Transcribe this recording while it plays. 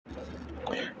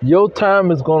Your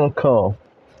time is gonna come.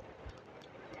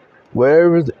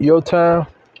 Wherever your time,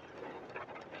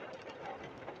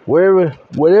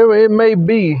 whatever it may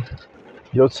be,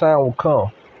 your time will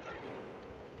come.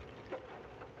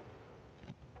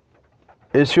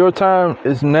 It's your time.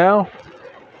 It's now.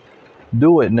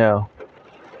 Do it now.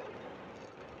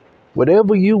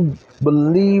 Whatever you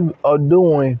believe or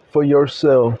doing for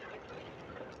yourself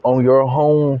on your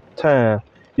own time,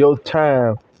 your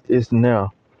time is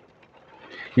now.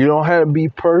 You don't have to be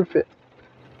perfect.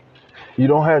 You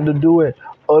don't have to do it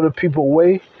other people's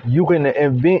way. You can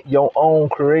invent your own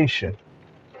creation.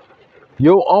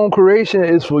 Your own creation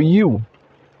is for you.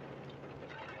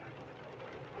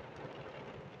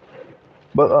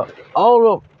 But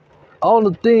all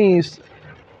the things,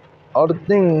 all the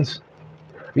things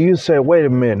you say. Wait a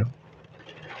minute.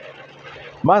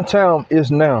 My time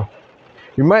is now.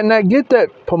 You might not get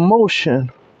that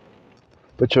promotion,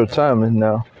 but your time is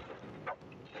now.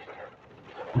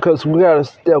 Because we gotta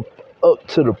step up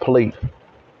to the plate.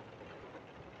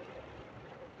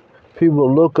 People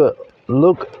look up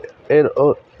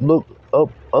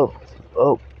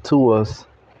to us.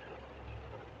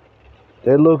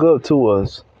 They look up to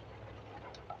us.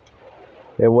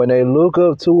 And when they look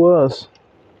up to us,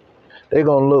 they're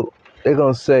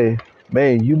gonna say,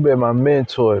 man, you been my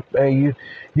mentor. Man,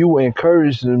 you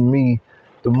encouraging me.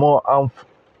 The more I'm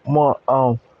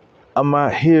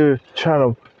out here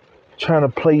trying to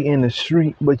play in the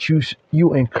street, but you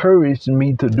encouraged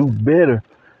me to do better.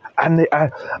 I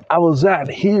was out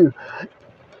here,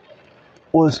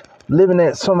 was living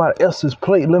at somebody else's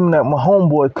place, living at my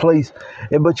homeboy place,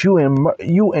 but you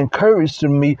encouraged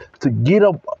me to get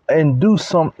up and do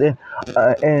something,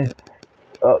 and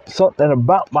something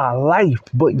about my life.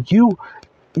 But you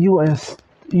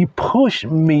pushed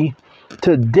me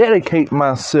to dedicate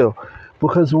myself,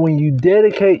 because when you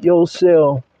dedicate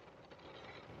yourself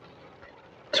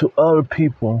to other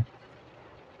people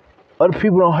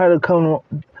don't have to come.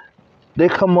 They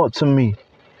come up to me,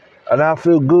 and I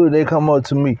feel good. They come up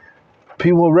to me.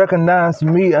 People recognize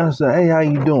me and say, "Hey, how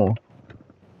you doing?"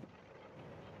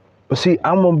 But see,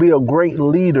 I'm gonna be a great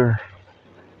leader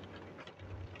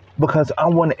because I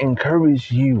want to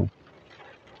encourage you.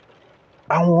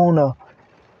 I want to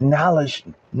acknowledge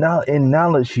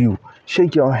you.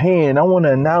 Shake your hand. I want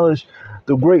to acknowledge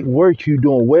the great work you're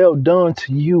doing. Well done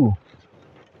to you.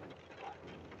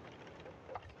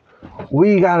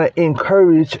 We gotta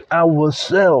encourage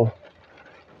ourselves.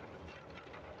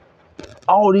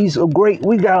 All these are great.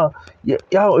 Y'all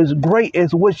is great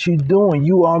as what you're doing.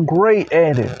 You are great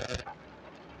at it.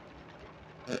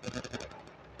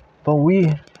 But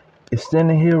we is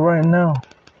standing here right now.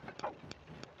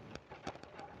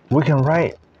 We can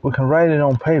write it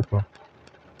on paper.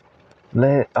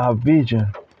 Let our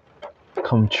vision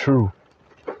come true.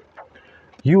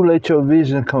 You let your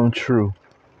vision come true.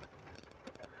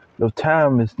 The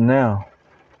time is now.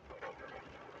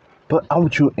 But I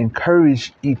want you to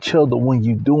encourage each other when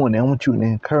you're doing it. I want you to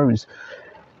encourage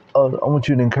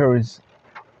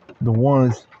the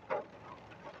ones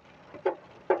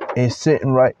and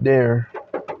sitting right there,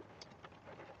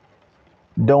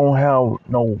 don't have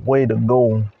no way to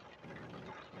go.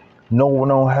 No one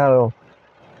know how to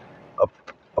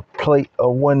a play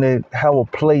or when they have a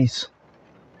place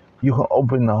you can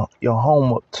open your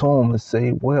home up to them and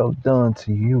say, well done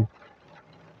to you.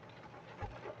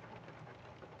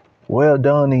 Well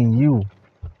done in you.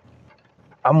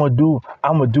 I'm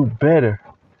gonna do better,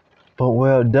 but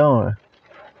well done.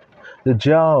 The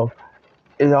job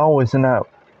is always not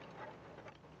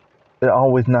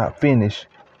finished,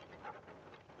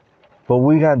 but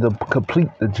we got to complete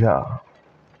the job.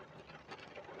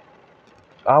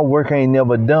 Our work ain't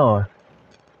never done,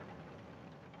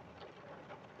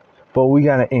 but we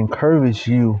got to encourage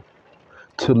you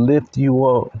to lift you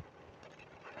up.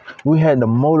 We had to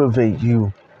motivate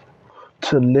you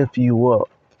to lift you up.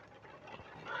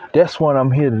 That's why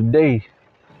I'm here today.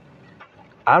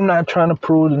 I'm not trying to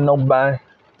prove to nobody,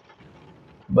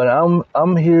 but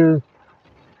I'm here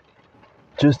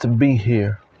just to be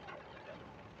here.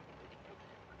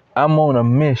 I'm on a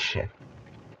mission.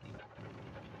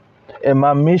 And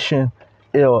my mission,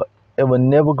 it will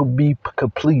never be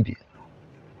completed.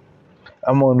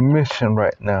 I'm on a mission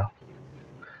right now.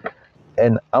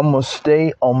 And I'm going to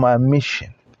stay on my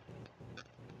mission.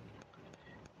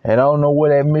 And I don't know where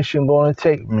that mission going to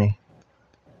take me.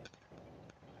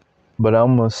 But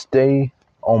I'm going to stay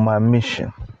on my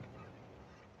mission.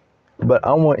 But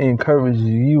I want to encourage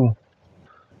you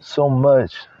so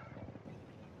much.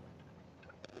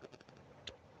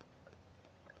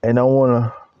 And I want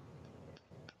to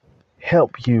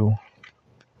help you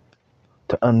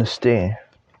to understand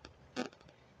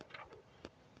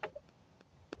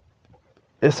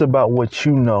It's about what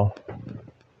you know.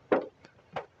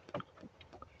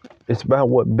 It's about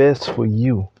what best for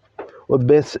you, what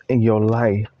best in your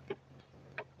life.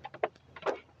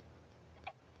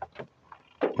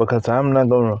 Because I'm not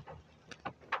gonna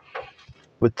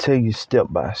tell you step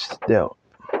by step.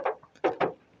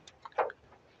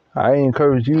 I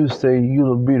encourage you to say you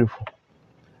look beautiful.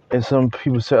 And some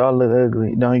people say I look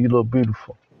ugly. No, you look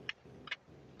beautiful.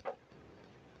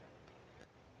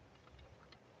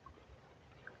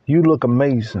 You look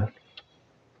amazing.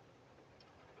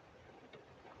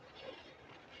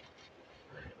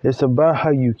 It's about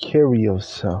how you carry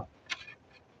yourself.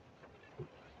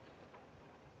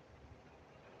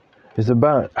 It's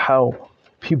about how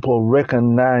people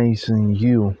recognizing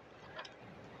you.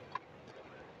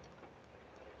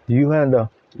 You have to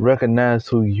recognize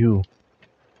who you.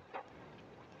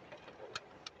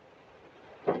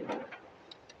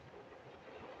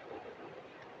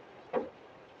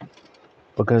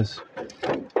 Because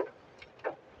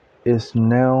it's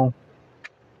now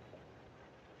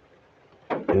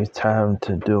it's time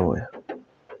to do it.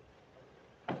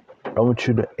 I want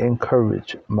you to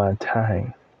encourage my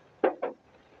time.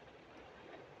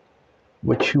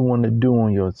 What you want to do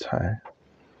on your time.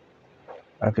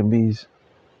 I can be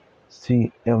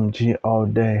CMG all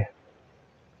day,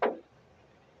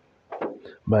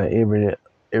 but every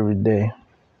day.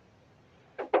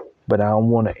 But I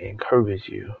want to encourage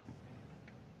you.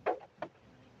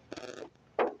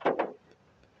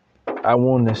 I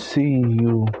want to see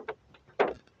you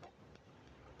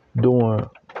doing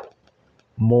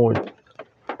more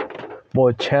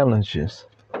challenges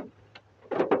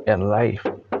in life.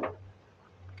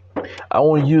 I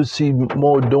want you to see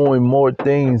doing more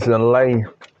things in life.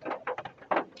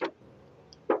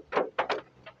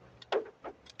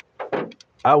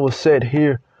 I was set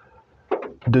here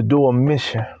to do a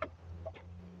mission.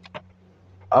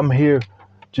 I'm here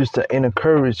just to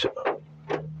encourage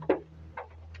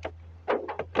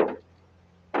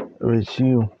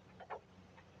you.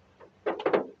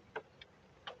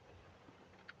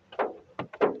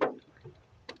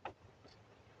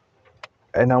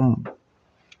 And I'm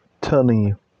telling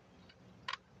you,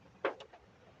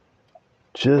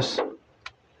 just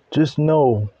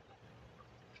know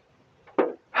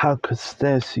how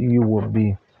consistent you will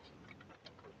be.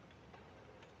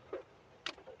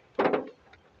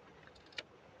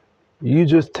 You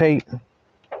just take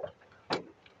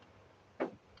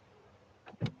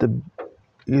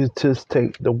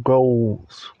the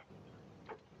goals,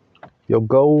 your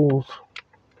goals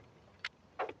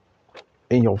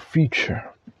in your future.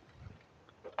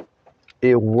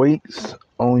 It waits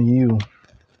on you.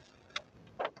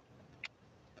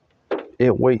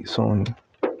 It waits on you.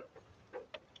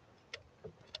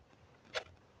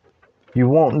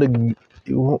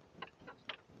 You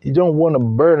don't want to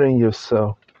burden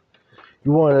yourself.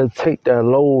 You want to take that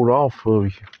load off of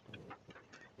you.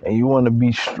 And you want to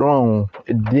be strong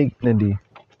in dignity.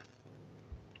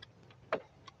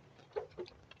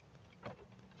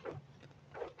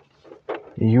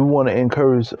 And you want to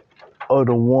encourage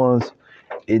other ones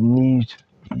it needs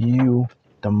you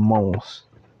the most.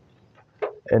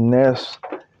 And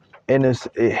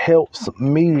it helps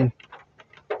me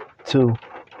to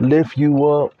lift you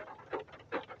up,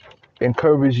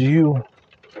 encourage you.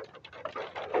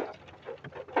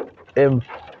 And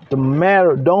don't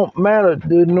matter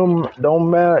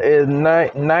at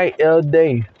night or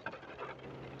day.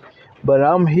 But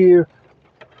I'm here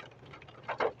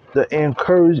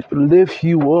to lift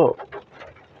you up.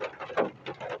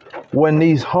 When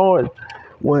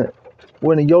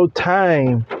when your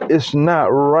time is not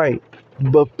right,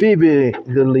 but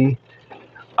vividly,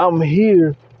 I'm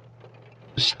here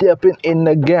stepping in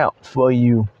the gap for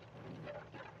you.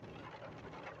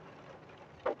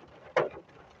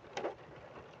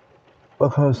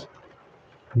 Because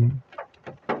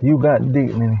you got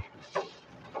dignity.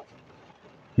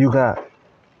 You got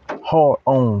heart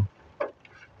on.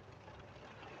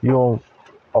 You're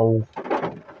a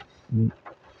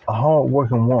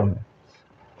hard-working woman,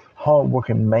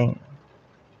 hard-working man.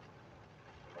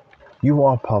 You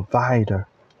are a provider.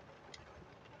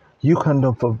 You can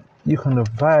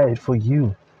provide for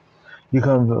you. You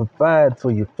can provide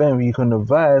for your family. You can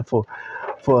provide for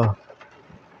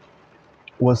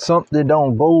when something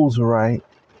don't goes right.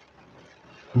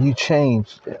 You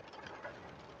change it.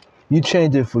 You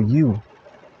change it for you.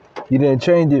 You didn't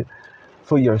change it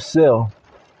for yourself.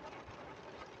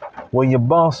 When your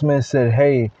boss man said,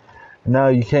 "Hey, now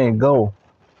you can't go.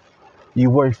 You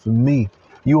work for me.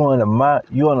 You under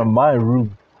my roof.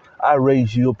 I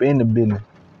raised you up in the business.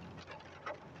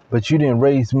 But you didn't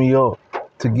raise me up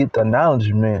to get the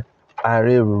acknowledgement I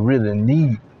ever really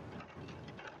need."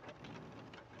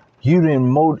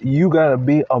 You gotta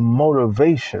be a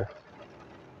motivation.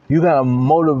 You gotta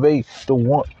motivate the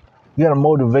one. You gotta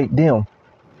motivate them.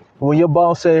 When your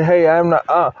boss say, "Hey, I'm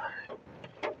not,"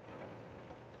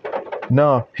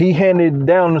 no, he handed it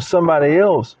down to somebody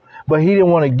else, but he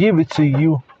didn't want to give it to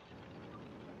you.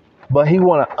 But he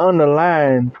want to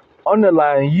underline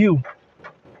you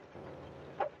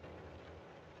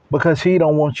because he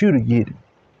don't want you to get it.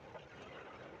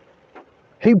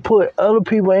 He put other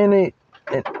people in it,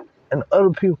 and other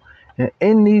people, and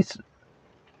in these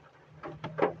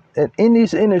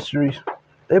industries,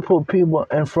 they put people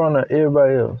in front of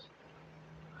everybody else.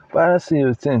 But I see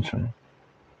attention.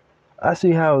 I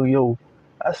see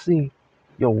I see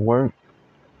your work.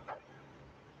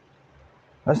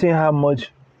 I see how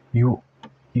much you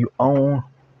own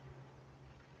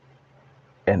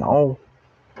and own.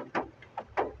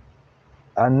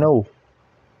 I know.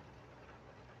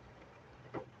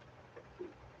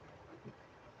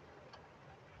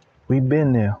 We've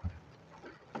been there.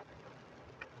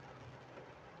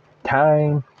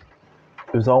 Time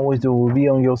is always will be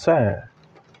on your side.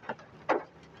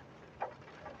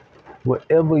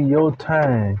 Whatever your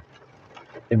time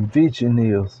and vision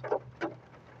is,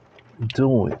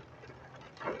 do it.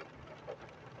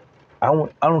 I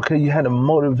don't care you had to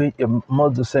motivate your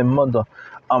mother, say, "Mother,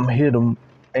 I'm here to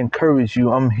encourage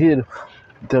you. I'm here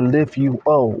to lift you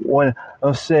up." When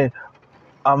I said,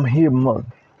 "I'm here, Mother.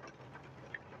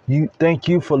 You thank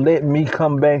you for letting me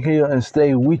come back here and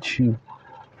stay with you."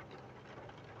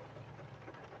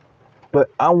 But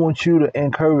I want you to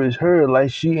encourage her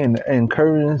like she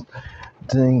encouraging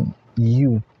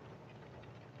you.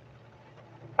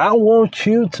 I want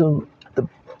you to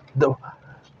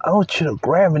I want you to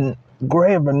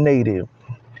gravitate it.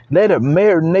 Let it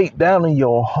marinate down in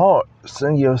your hearts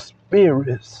and your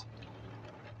spirits.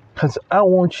 Because I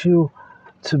want you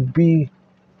to be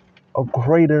a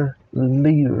greater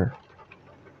leader.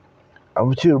 I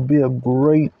want you to be a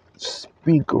great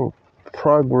speaker,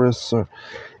 progresser.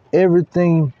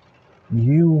 Everything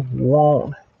you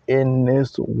want in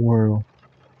this world.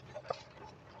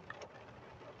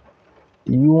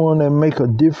 You want to make a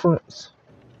difference?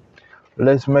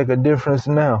 Let's make a difference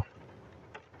now.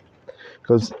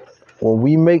 Because when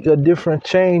we make a different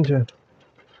change,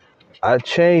 our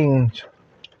change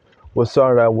will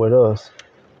start out with us.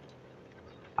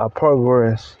 Our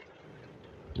progress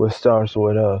will start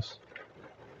with us.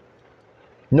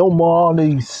 No more all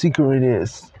these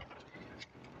secrets.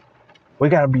 We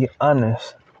got to be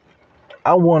honest.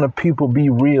 I want the people to be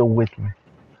real with me.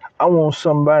 I want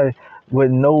somebody with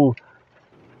know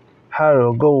how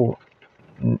to go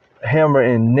hammer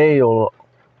and nail.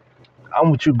 I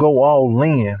want you to go all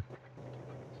in.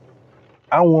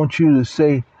 I want you to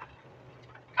say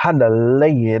how to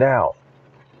lay it out.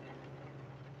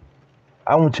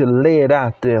 I want you to lay it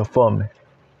out there for me.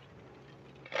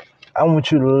 I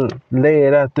want you to lay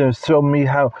it out there and show me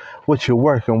what you're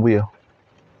working with.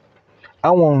 I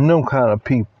want them kind of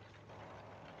people.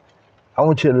 I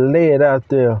want you to lay it out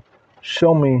there.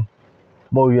 Show me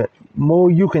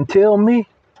more you can tell me.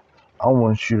 I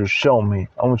want you to show me.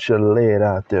 I want you to lay it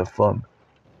out there for me.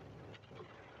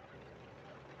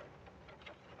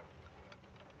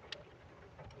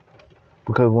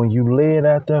 Because when you lay it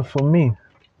out there for me,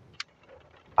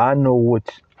 I know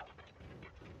what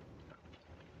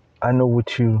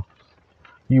you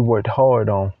worked hard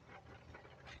on.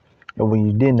 And when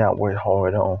you did not work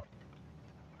hard on.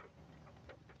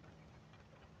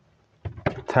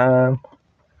 Time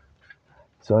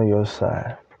is on your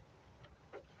side.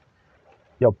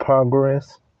 Your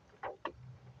progress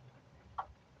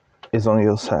is on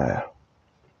your side.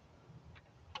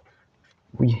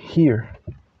 We here.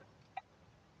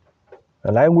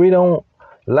 And we don't,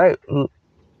 you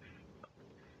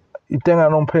think I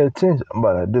don't pay attention,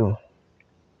 but I do.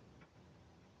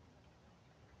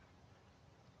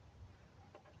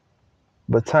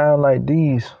 But times like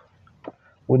these,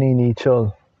 we need each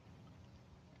other.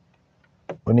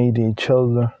 We need each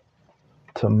other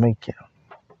to make it.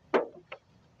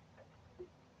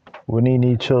 We need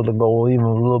each other to go even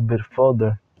a little bit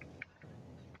further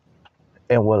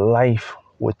and where life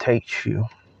will take you.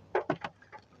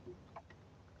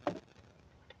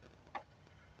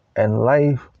 And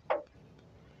life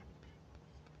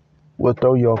will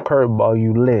throw you a curveball,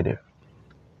 you let it.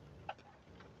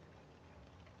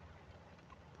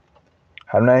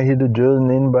 I'm not here to judge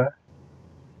anybody.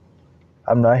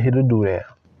 I'm not here to do that.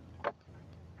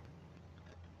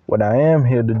 What I am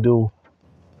here to do,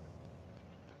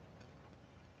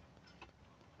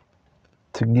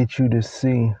 to get you to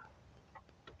see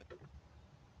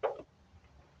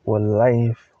what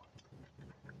life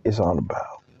is all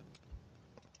about.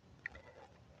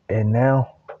 And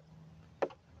now,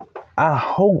 I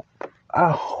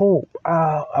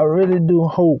really do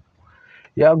hope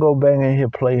y'all go back and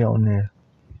hit play on this.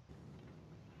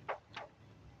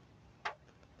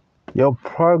 Your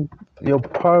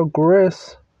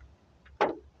progress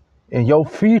and your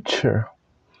future,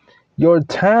 your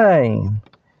time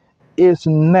is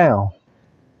now.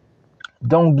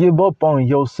 Don't give up on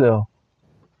yourself.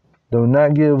 Do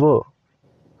not give up.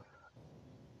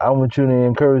 I want you to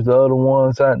encourage the other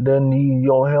ones out there need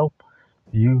your help.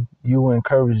 You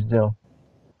encourage them.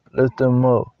 Lift them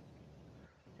up.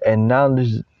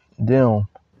 Acknowledge them.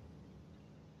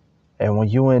 And when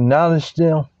you acknowledge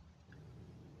them,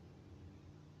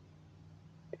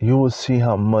 you will see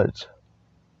how much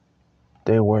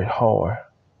they worked hard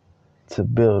to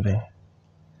building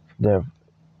their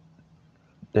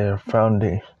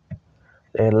foundation.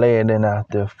 They laid it out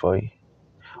there for you.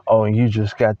 All you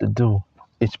just got to do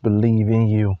is believe in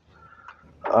you.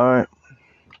 All right.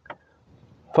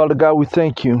 Father God, we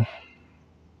thank you.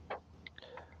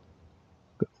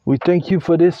 We thank you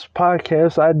for this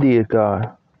podcast idea,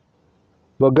 God.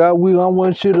 But God, I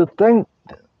want you to thank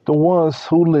the ones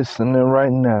who listening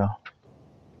right now.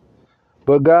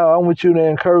 But God, I want you to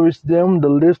encourage them, to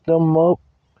lift them up,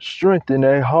 strengthen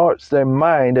their hearts, their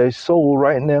mind, their soul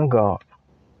right now, God.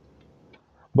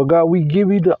 But God, we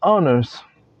give you the honors.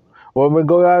 When we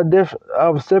go our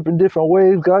separate different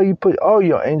ways, God, you put all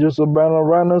your angels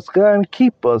around us, God, and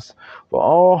keep us from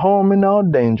all harm and all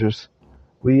dangers.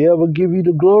 We ever give you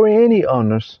the glory and the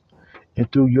honors. And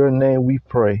through your name we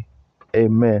pray.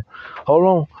 Amen. Hold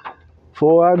on.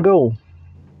 Before I go,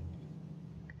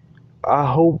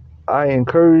 I hope I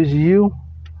encourage you,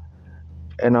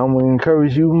 and I'm going to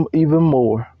encourage you even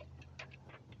more.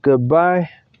 Goodbye,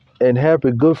 and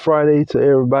happy Good Friday to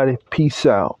everybody. Peace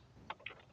out.